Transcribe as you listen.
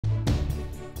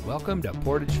Welcome to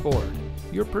Portage Ford,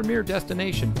 your premier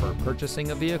destination for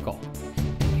purchasing a vehicle.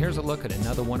 And here's a look at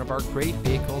another one of our great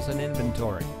vehicles in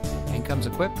inventory, and comes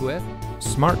equipped with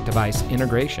smart device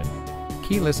integration,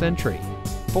 keyless entry,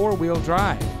 four-wheel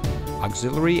drive,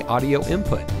 auxiliary audio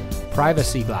input,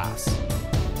 privacy glass,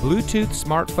 Bluetooth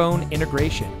smartphone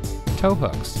integration, tow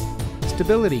hooks,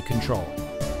 stability control,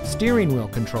 steering wheel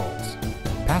controls,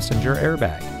 passenger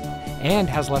airbag, and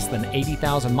has less than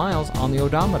 80,000 miles on the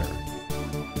odometer.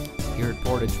 Here at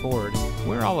Portage Ford,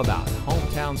 we're all about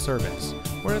hometown service,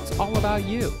 where it's all about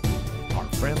you. Our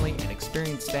friendly and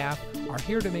experienced staff are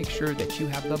here to make sure that you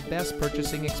have the best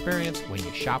purchasing experience when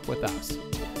you shop with us.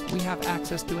 We have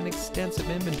access to an extensive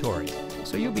inventory,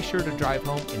 so you'll be sure to drive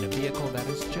home in a vehicle that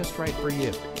is just right for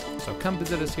you. So come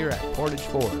visit us here at Portage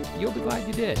Ford. You'll be glad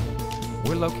you did.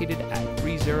 We're located at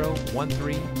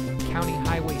 3013 County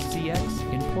Highway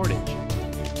CX in Portage.